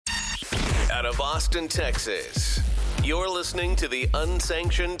out of Austin, Texas. You're listening to the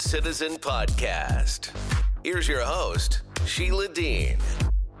Unsanctioned Citizen Podcast. Here's your host, Sheila Dean.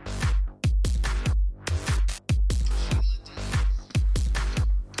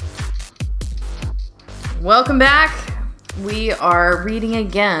 Welcome back. We are reading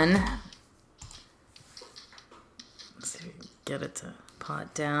again. Let's see, get it to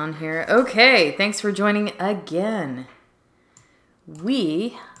pot down here. Okay, thanks for joining again.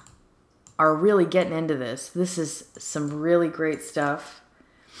 We are really getting into this. This is some really great stuff.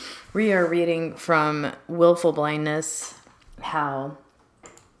 We are reading from Willful Blindness, how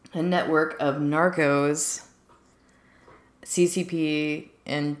a network of narcos, CCP,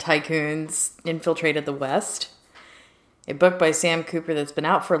 and tycoons infiltrated the West. A book by Sam Cooper that's been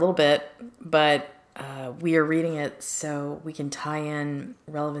out for a little bit, but we are reading it so we can tie in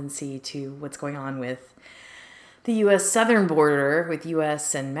relevancy to what's going on with the U.S. southern border with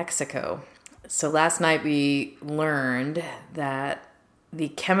U.S. and Mexico. So last night we learned that the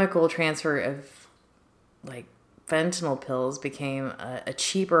chemical transfer of fentanyl pills became a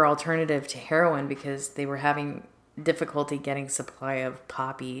cheaper alternative to heroin because they were having difficulty getting supply of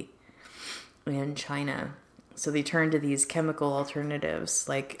poppy in China. So they turned to these chemical alternatives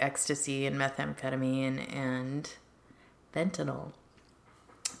like ecstasy and methamphetamine and fentanyl.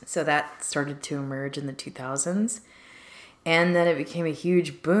 So that started to emerge in the 2000s. And then it became a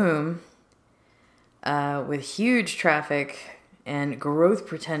huge boom with huge traffic and growth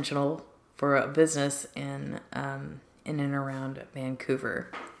potential for a business in and around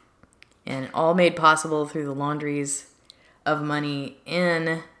Vancouver. And all made possible through the laundries of money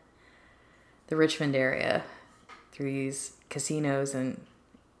in the Richmond area through these casinos and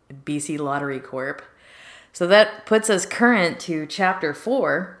BC Lottery Corp. So that puts us current to chapter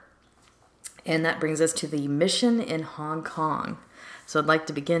 4, and that brings us to the mission in Hong Kong. So I'd like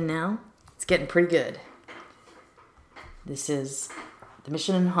to begin now. It's getting pretty good. This is the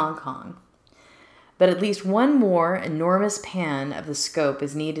mission in Hong Kong. But at least one more enormous pan of the scope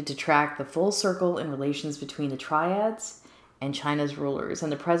is needed to track the full circle in relations between the triads and China's rulers and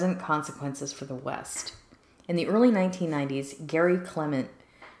the present consequences for the West. In the early 1990s, Gary Clement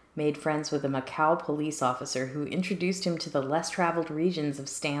made friends with a Macau police officer who introduced him to the less traveled regions of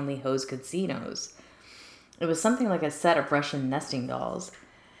Stanley Ho's casinos. It was something like a set of Russian nesting dolls.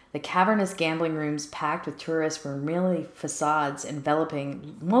 The cavernous gambling rooms packed with tourists were merely facades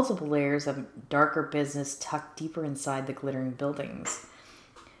enveloping multiple layers of darker business tucked deeper inside the glittering buildings.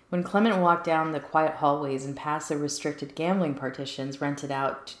 When Clement walked down the quiet hallways and past the restricted gambling partitions rented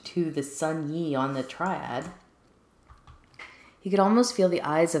out to the Sun Yi on the Triad, he could almost feel the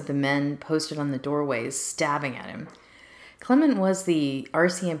eyes of the men posted on the doorways stabbing at him. Clement was the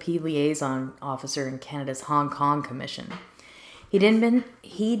RCMP liaison officer in Canada's Hong Kong Commission. He'd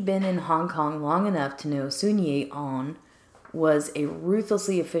been in Hong Kong long enough to know Sun Yi-on was a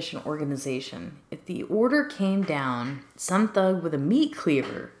ruthlessly efficient organization. If the order came down, some thug with a meat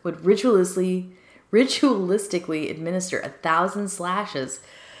cleaver would ritualistically administer 1,000 slashes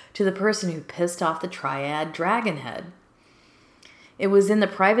to the person who pissed off the triad Dragonhead. It was in the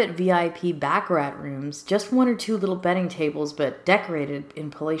private VIP baccarat rooms, just one or two little betting tables but decorated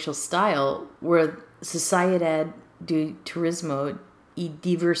in palatial style, where Sociedad de Turismo y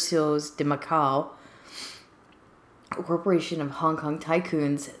Diversiones de Macau, a corporation of Hong Kong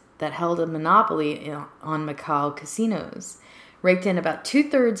tycoons that held a monopoly on Macau casinos, raked in about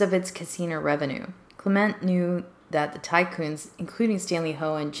 2/3 of its casino revenue. Clement knew that the tycoons, including Stanley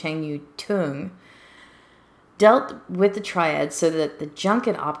Ho and Cheng Yu-tung, dealt with the triad so that the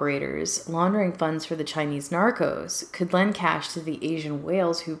junket operators laundering funds for the Chinese narcos could lend cash to the Asian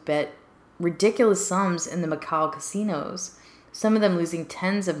whales who bet ridiculous sums in the Macau casinos, some of them losing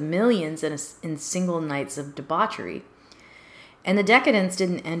tens of millions in single nights of debauchery. And the decadence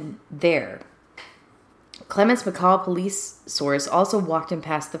didn't end there. Clement's Macau police source also walked him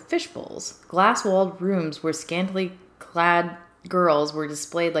past the fishbowls, glass-walled rooms where scantily clad girls were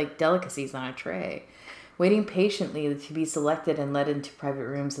displayed like delicacies on a tray, waiting patiently to be selected and led into private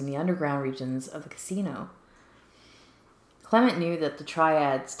rooms in the underground regions of the casino. Clement knew that the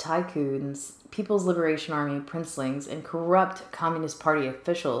triads, tycoons, People's Liberation Army princelings, and corrupt Communist Party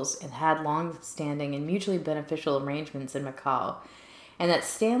officials had long-standing and mutually beneficial arrangements in Macau, and that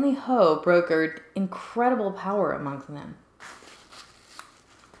Stanley Ho brokered incredible power among them.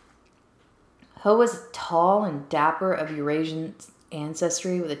 Ho was tall and dapper of Eurasian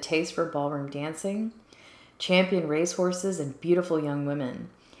ancestry with a taste for ballroom dancing, championed racehorses, and beautiful young women.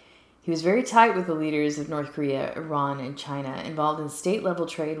 He was very tight with the leaders of North Korea, Iran, and China, involved in state-level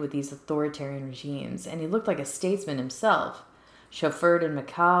trade with these authoritarian regimes, and he looked like a statesman himself, chauffeured in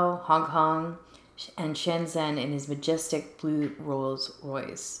Macau, Hong Kong, and Shenzhen in his majestic blue Rolls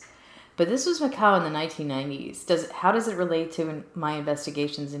Royce. But this was Macau in the 1990s. How does it relate to my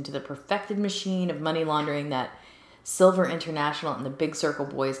investigations into the perfected machine of money laundering that Silver International and the Big Circle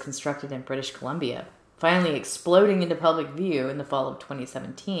Boys constructed in British Columbia, finally exploding into public view in the fall of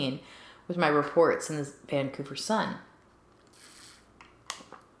 2017 with my reports in the Vancouver Sun?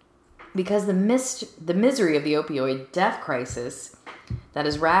 Because the misery of the opioid death crisis that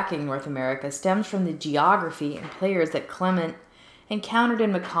is racking North America stems from the geography and players that Clement encountered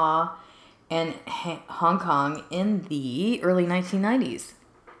in Macau and Hong Kong in the early 1990s.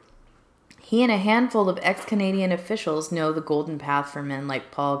 He and a handful of ex-Canadian officials know the golden path for men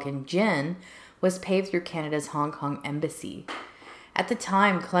like Paul King-jin was paved through Canada's Hong Kong embassy. At the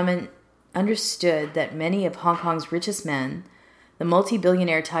time, Clement understood that many of Hong Kong's richest men, the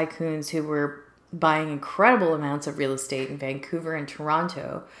multi-billionaire tycoons who were buying incredible amounts of real estate in Vancouver and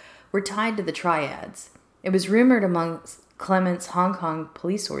Toronto, were tied to the triads. It was rumored among Clement's Hong Kong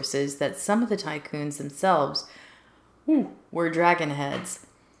police sources that some of the tycoons themselves were dragon heads.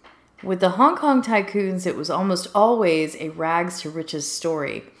 With the Hong Kong tycoons, it was almost always a rags to riches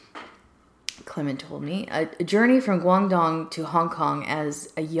story, Clement told me. A journey from Guangdong to Hong Kong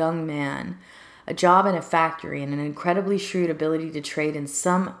as a young man, a job in a factory, and an incredibly shrewd ability to trade in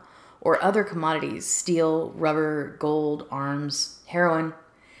some or other commodities, steel, rubber, gold, arms, heroin,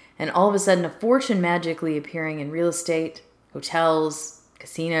 and all of a sudden a fortune magically appearing in real estate, hotels,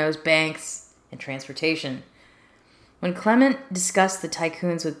 casinos, banks, and transportation. When Clement discussed the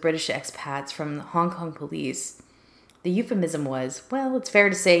tycoons with British expats from the Hong Kong police, the euphemism was, well, it's fair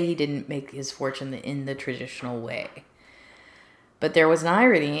to say he didn't make his fortune in the traditional way. But there was an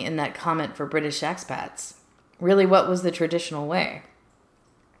irony in that comment for British expats. Really, what was the traditional way?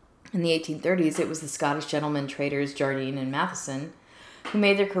 In the 1830s, it was the Scottish gentlemen traders Jardine and Matheson who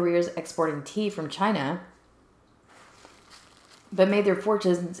made their careers exporting tea from China, but made their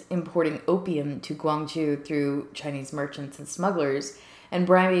fortunes importing opium to Guangzhou through Chinese merchants and smugglers and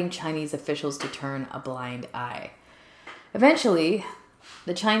bribing Chinese officials to turn a blind eye. Eventually,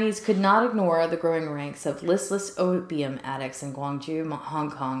 the Chinese could not ignore the growing ranks of listless opium addicts in Guangzhou,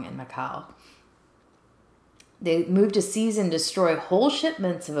 Hong Kong, and Macau. They moved to seize and destroy whole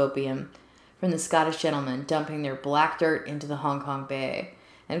shipments of opium from the Scottish gentlemen, dumping their black dirt into the Hong Kong Bay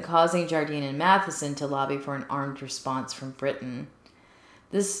and causing Jardine and Matheson to lobby for an armed response from Britain.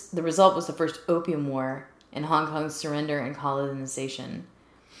 The result was the first opium war and Hong Kong's surrender and colonization.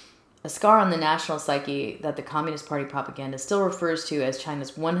 A scar on the national psyche that the Communist Party propaganda still refers to as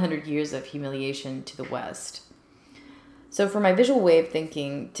China's 100 years of humiliation to the West. So for my visual way of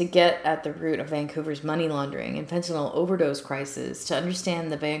thinking, to get at the root of Vancouver's money laundering and fentanyl overdose crisis, to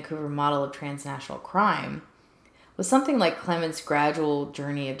understand the Vancouver model of transnational crime, was something like Clement's gradual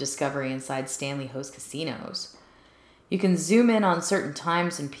journey of discovery inside Stanley Ho's casinos. You can zoom in on certain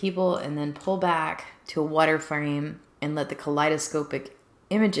times and people and then pull back to a water frame and let the kaleidoscopic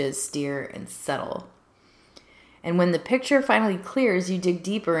images steer and settle. And when the picture finally clears, you dig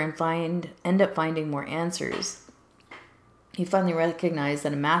deeper and end up finding more answers. You finally recognize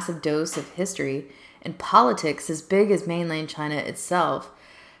that a massive dose of history and politics as big as mainland China itself,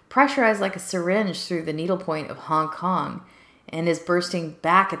 pressurized like a syringe through the needlepoint of Hong Kong, and is bursting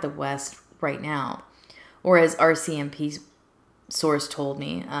back at the West right now. Or as RCMP source told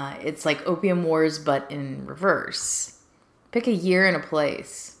me, it's like opium wars but in reverse. Pick a year and a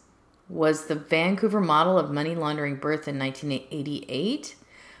place. Was the Vancouver model of money laundering birthed in 1988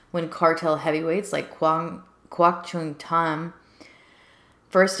 when cartel heavyweights like Kwok Chung Tam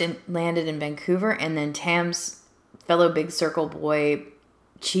first landed in Vancouver, and then Tam's fellow Big Circle boy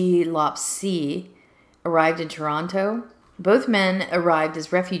Chi Lop Si arrived in Toronto? Both men arrived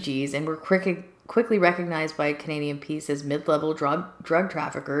as refugees and were quickly recognized by Canadian police as mid-level drug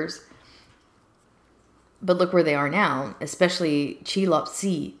traffickers. But look where they are now, especially Chi Lop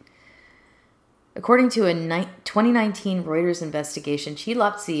Si. According to a 2019 Reuters investigation, Chi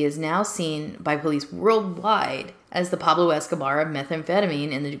Lop Si is now seen by police worldwide as the Pablo Escobar of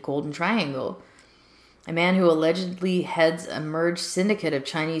methamphetamine in the Golden Triangle. A man who allegedly heads a merged syndicate of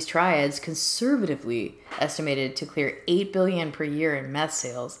Chinese triads conservatively estimated to clear $8 billion per year in meth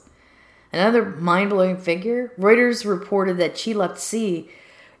sales. Another mind-blowing figure, Reuters reported that Chi Lop Si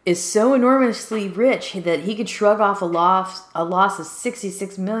is so enormously rich that he could shrug off a loss of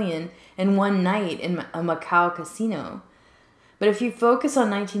 $66 million in one night in a Macau casino. But if you focus on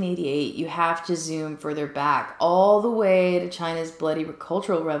 1988, you have to zoom further back, all the way to China's bloody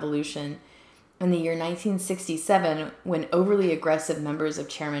Cultural Revolution in the year 1967, when overly aggressive members of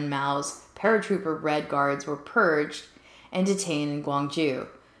Chairman Mao's paratrooper Red Guards were purged and detained in Gwangju.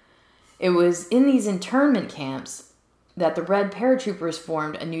 It was in these internment camps that the Red Paratroopers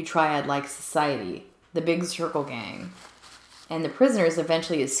formed a new triad-like society, the Big Circle Gang, and the prisoners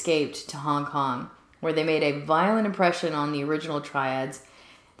eventually escaped to Hong Kong, where they made a violent impression on the original triads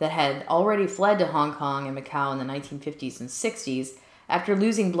that had already fled to Hong Kong and Macau in the 1950s and 60s after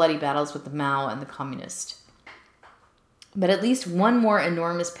losing bloody battles with the Mao and the Communists. But at least one more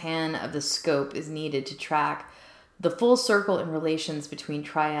enormous pan of the scope is needed to track the full circle in relations between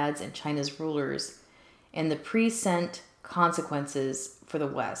triads and China's rulers and the present consequences for the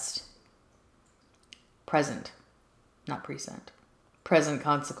West. Present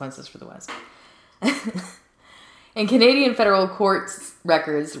consequences for the West. In Canadian federal courts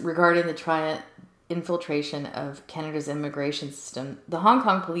records regarding the triad infiltration of Canada's immigration system, the Hong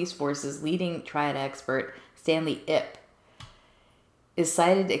Kong police force's leading triad expert, Stanley Ip, is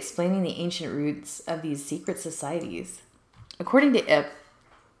cited explaining the ancient roots of these secret societies. According to Ip,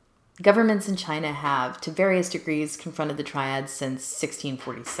 governments in China have, to various degrees, confronted the triads since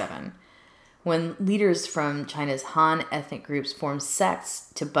 1647, when leaders from China's Han ethnic groups formed sects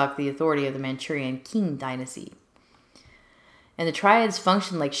to buck the authority of the Manchurian Qing dynasty. And the triads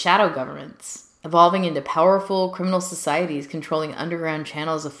functioned like shadow governments, evolving into powerful criminal societies controlling underground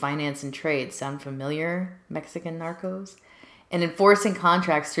channels of finance and trade. Sound familiar, Mexican narcos? And enforcing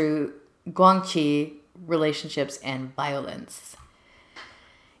contracts through guanxi relationships and violence.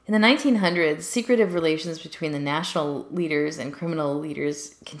 In the 1900s, secretive relations between the national leaders and criminal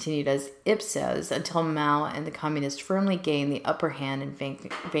leaders continued, as Ip says, until Mao and the communists firmly gained the upper hand and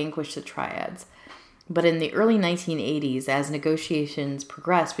vanquished the triads. But in the early 1980s, as negotiations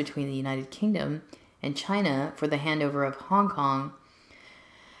progressed between the United Kingdom and China for the handover of Hong Kong,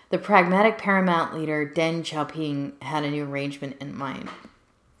 the pragmatic paramount leader Deng Xiaoping had a new arrangement in mind.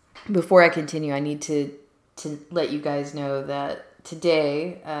 Before I continue, I need to let you guys know that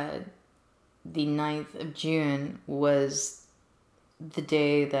today, the 9th of June, was the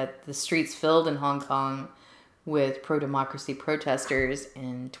day that the streets filled in Hong Kong with pro-democracy protesters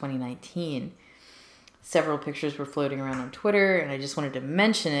in 2019. Several pictures were floating around on Twitter, and I just wanted to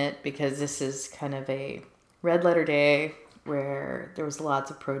mention it because this is kind of a red letter day where there was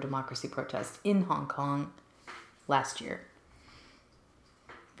lots of pro-democracy protests in Hong Kong last year.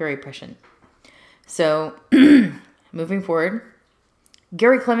 Very prescient. So, moving forward,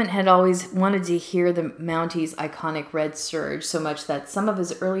 Gary Clement had always wanted to hear the Mounties' iconic Red Surge so much that some of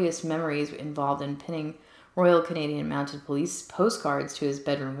his earliest memories involved in pinning Royal Canadian Mounted Police postcards to his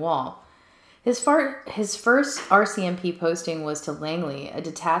bedroom wall. His first RCMP posting was to Langley, a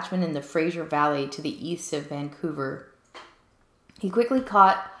detachment in the Fraser Valley to the east of Vancouver. He quickly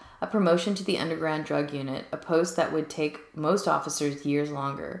caught a promotion to the Underground Drug Unit, a post that would take most officers years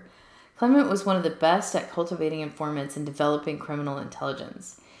longer. Clement was one of the best at cultivating informants and developing criminal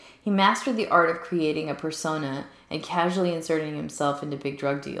intelligence. He mastered the art of creating a persona and casually inserting himself into big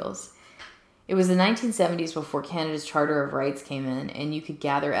drug deals. It was the 1970s before Canada's Charter of Rights came in, and you could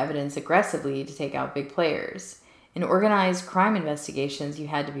gather evidence aggressively to take out big players. In organized crime investigations, you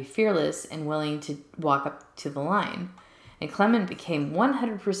had to be fearless and willing to walk up to the line. And Clement became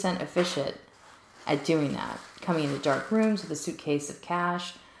 100% efficient at doing that, coming into dark rooms with a suitcase of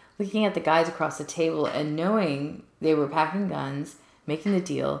cash, looking at the guys across the table and knowing they were packing guns, making the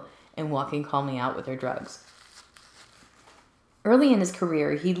deal, and walking calmly out with their drugs. Early in his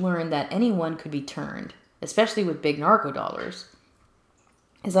career, he learned that anyone could be turned, especially with big narco dollars.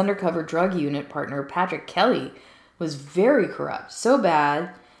 His undercover drug unit partner, Patrick Kelly, was very corrupt, so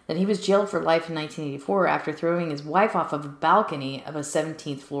bad that he was jailed for life in 1984 after throwing his wife off of a balcony of a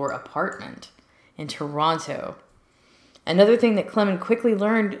 17th floor apartment in Toronto. Another thing that Clement quickly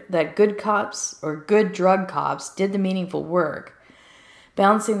learned, that good cops, or good drug cops, did the meaningful work,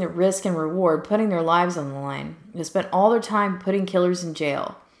 balancing the risk and reward, putting their lives on the line. They spent all their time putting killers in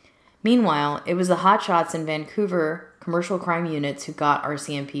jail. Meanwhile, it was the hotshots in Vancouver commercial crime units who got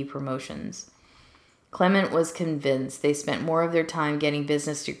RCMP promotions. Clement was convinced they spent more of their time getting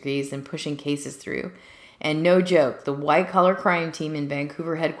business degrees than pushing cases through. And no joke, the white-collar crime team in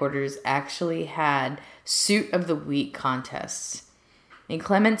Vancouver headquarters actually had Suit of the Week contests. In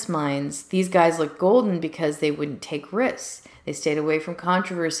Clement's minds, these guys looked golden because they wouldn't take risks. They stayed away from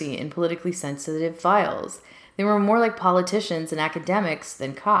controversy and politically sensitive files. They were more like politicians and academics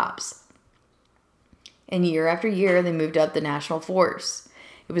than cops. And year after year, they moved up the national force.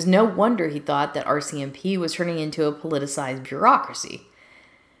 It was no wonder, he thought, that RCMP was turning into a politicized bureaucracy.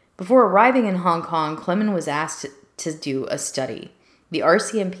 Before arriving in Hong Kong, Clement was asked to do a study. The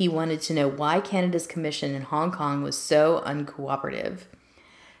RCMP wanted to know why Canada's commission in Hong Kong was so uncooperative.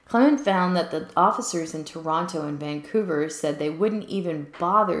 Clement found that the officers in Toronto and Vancouver said they wouldn't even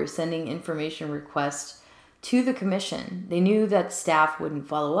bother sending information requests to the commission. They knew that staff wouldn't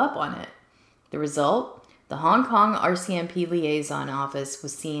follow up on it. The result? The Hong Kong RCMP liaison office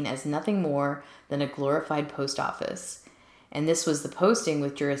was seen as nothing more than a glorified post office. And this was the posting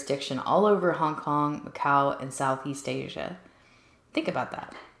with jurisdiction all over Hong Kong, Macau, and Southeast Asia. Think about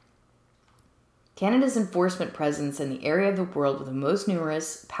that. Canada's enforcement presence in the area of the world with the most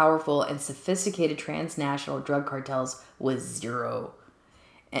numerous, powerful, and sophisticated transnational drug cartels was zero.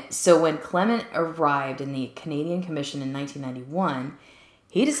 So when Clement arrived in the Canadian Commission in 1991,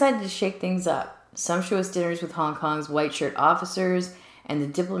 he decided to shake things up. Sumptuous dinners with Hong Kong's white shirt officers and the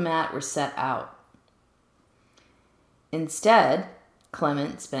diplomat were set out. Instead,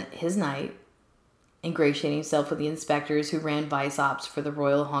 Clement spent his night ingratiating himself with the inspectors who ran vice ops for the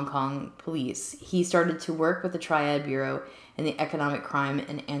Royal Hong Kong Police. He started to work with the Triad Bureau and the Economic Crime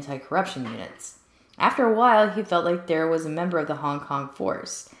and Anti-Corruption units. After a while, he felt like there was a member of the Hong Kong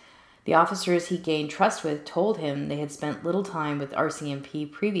force. The officers he gained trust with told him they had spent little time with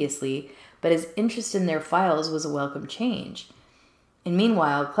RCMP previously, but his interest in their files was a welcome change. And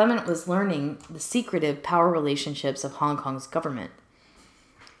meanwhile, Clement was learning the secretive power relationships of Hong Kong's government.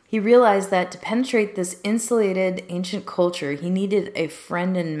 He realized that to penetrate this insulated ancient culture, he needed a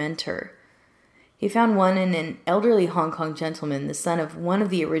friend and mentor. He found one in an elderly Hong Kong gentleman, the son of one of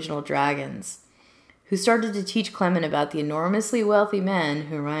the original dragons, who started to teach Clement about the enormously wealthy men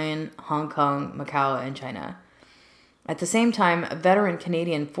who ran Hong Kong, Macau, and China. At the same time, a veteran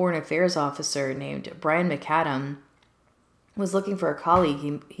Canadian foreign affairs officer named Brian McAdam was looking for a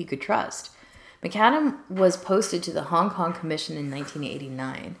colleague he could trust. McAdam was posted to the Hong Kong Commission in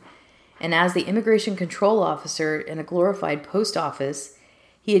 1989, and as the immigration control officer in a glorified post office,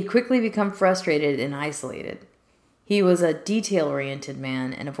 he had quickly become frustrated and isolated. He was a detail-oriented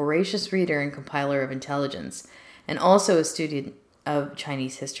man and a voracious reader and compiler of intelligence, and also a student of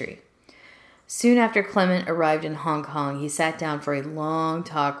Chinese history. Soon after Clement arrived in Hong Kong, he sat down for a long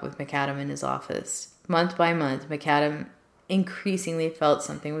talk with McAdam in his office. Month by month, McAdam increasingly felt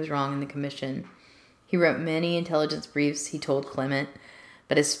something was wrong in the commission. He wrote many intelligence briefs, he told Clement,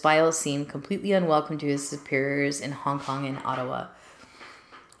 but his files seemed completely unwelcome to his superiors in Hong Kong and Ottawa.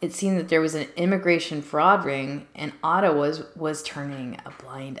 It seemed that there was an immigration fraud ring, and Ottawa was turning a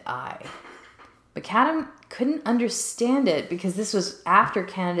blind eye. McAdam couldn't understand it because this was after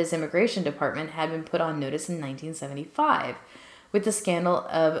Canada's immigration department had been put on notice in 1975 with the scandal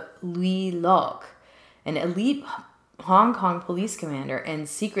of Louis Locke, an elite Hong Kong police commander and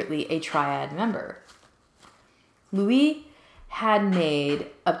secretly a Triad member. Louis had made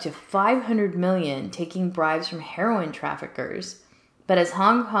up to $500 million taking bribes from heroin traffickers, but as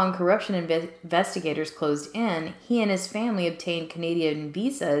Hong Kong corruption investigators closed in, he and his family obtained Canadian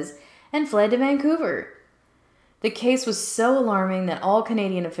visas and fled to Vancouver. The case was so alarming that all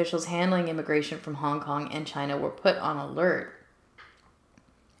Canadian officials handling immigration from Hong Kong and China were put on alert.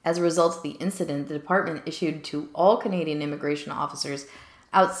 As a result of the incident, the department issued to all Canadian immigration officers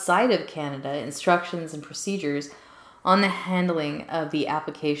outside of Canada instructions and procedures on the handling of the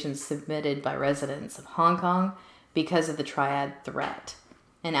applications submitted by residents of Hong Kong because of the Triad threat.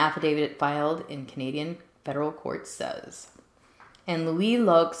 An affidavit filed in Canadian federal court says. And Louis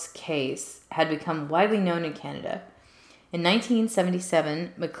Locque's case had become widely known in Canada. In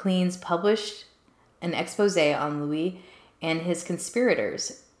 1977, Maclean's published an expose on Louis and his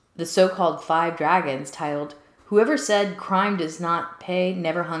conspirators, the so-called Five Dragons, titled, "Whoever Said Crime Does Not Pay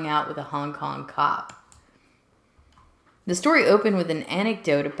Never Hung Out with a Hong Kong Cop." The story opened with an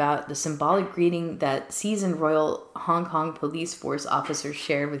anecdote about the symbolic greeting that seasoned Royal Hong Kong Police Force officers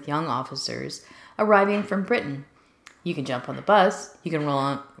shared with young officers arriving from Britain. You can jump on the bus, you can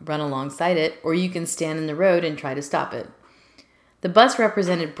run alongside it, or you can stand in the road and try to stop it. The bus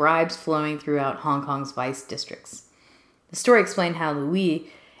represented bribes flowing throughout Hong Kong's vice districts. The story explained how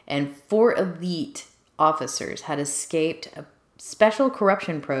Louis and 4 elite officers had escaped a special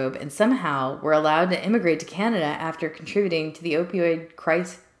corruption probe and somehow were allowed to immigrate to Canada after contributing to the opioid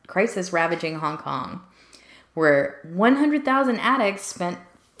crisis ravaging Hong Kong, where 100,000 addicts spent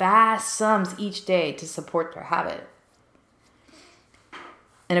vast sums each day to support their habit.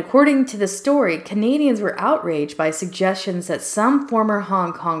 And according to the story, Canadians were outraged by suggestions that some former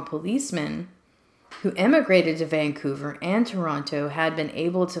Hong Kong policemen who emigrated to Vancouver and Toronto had been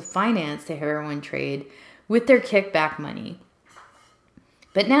able to finance the heroin trade with their kickback money.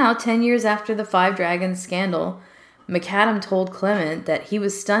 But now, 10 years after the Five Dragons scandal, McAdam told Clement that he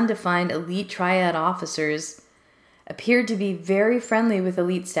was stunned to find elite Triad officers appeared to be very friendly with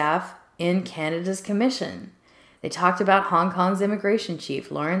elite staff in Canada's commission. They talked about Hong Kong's immigration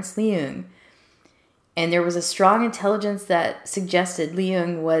chief, Lawrence Leung. And there was a strong intelligence that suggested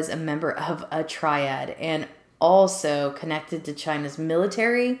Leung was a member of a triad and also connected to China's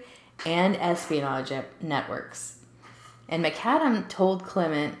military and espionage networks. And McAdam told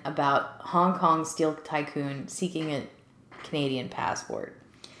Clement about Hong Kong steel tycoon seeking a Canadian passport.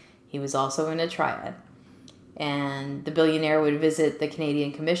 He was also in a triad. And the billionaire would visit the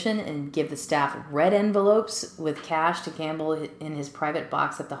Canadian Commission and give the staff red envelopes with cash to gamble in his private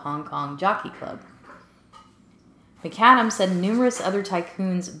box at the Hong Kong Jockey Club. McAdam said numerous other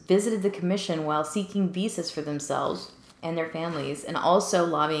tycoons visited the commission while seeking visas for themselves and their families, and also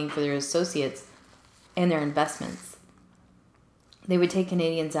lobbying for their associates and their investments. They would take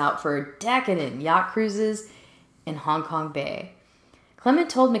Canadians out for decadent yacht cruises in Hong Kong Bay. Clement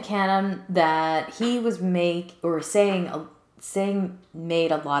told McAdam that he was saying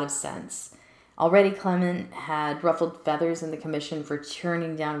made a lot of sense. Already Clement had ruffled feathers in the commission for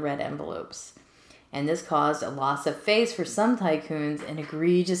turning down red envelopes. And this caused a loss of face for some tycoons, an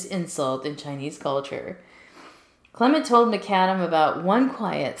egregious insult in Chinese culture. Clement told McAdam about one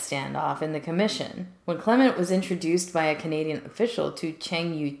quiet standoff in the commission. When Clement was introduced by a Canadian official to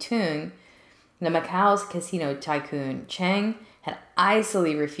Cheng Yu-tung, the Macau's casino tycoon, Cheng had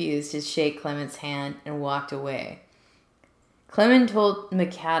icily refused to shake Clement's hand and walked away. Clement told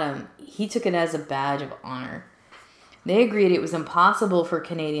McAdam he took it as a badge of honor. They agreed it was impossible for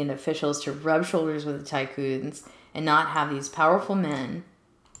Canadian officials to rub shoulders with the tycoons and not have these powerful men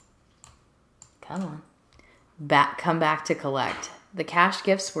come back to collect. The cash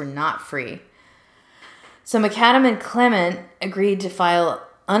gifts were not free. So McAdam and Clement agreed to file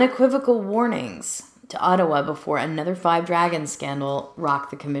unequivocal warnings to Ottawa before another Five Dragons scandal rocked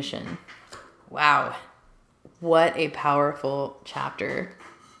the commission. Wow. What a powerful chapter.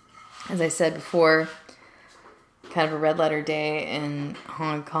 As I said before, kind of a red letter day in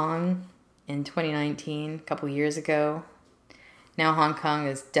Hong Kong in 2019, a couple years ago. Now Hong Kong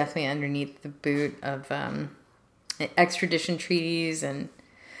is definitely underneath the boot of extradition treaties and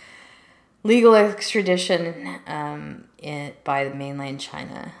legal extradition by the mainland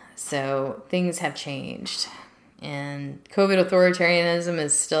China. So things have changed. And COVID authoritarianism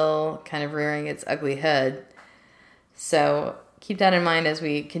is still kind of rearing its ugly head. So keep that in mind as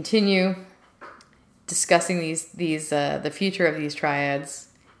we continue discussing the future of these triads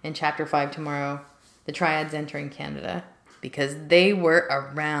in Chapter 5 tomorrow. The triads entering Canada, because they were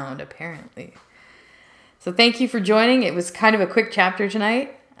around, apparently. So thank you for joining. It was kind of a quick chapter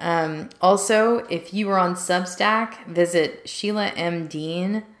tonight. Also, if you are on Substack, visit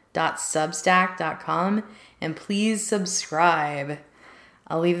SheilaMDean.substack.com and please subscribe.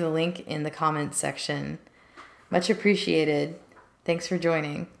 I'll leave the link in the comments section. Much appreciated. Thanks for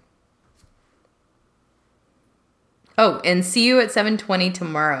joining. Oh, and see you at 7:20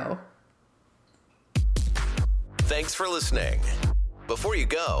 tomorrow. Thanks for listening. Before you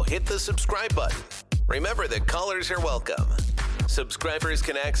go, hit the subscribe button. Remember that callers are welcome. Subscribers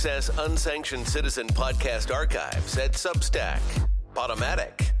can access Unsanctioned Citizen podcast archives at Substack,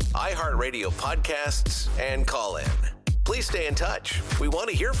 Podomatic, iHeartRadio podcasts, and Call-In. Please stay in touch. We want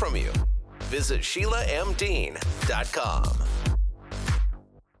to hear from you. Visit SheilaMDean.com.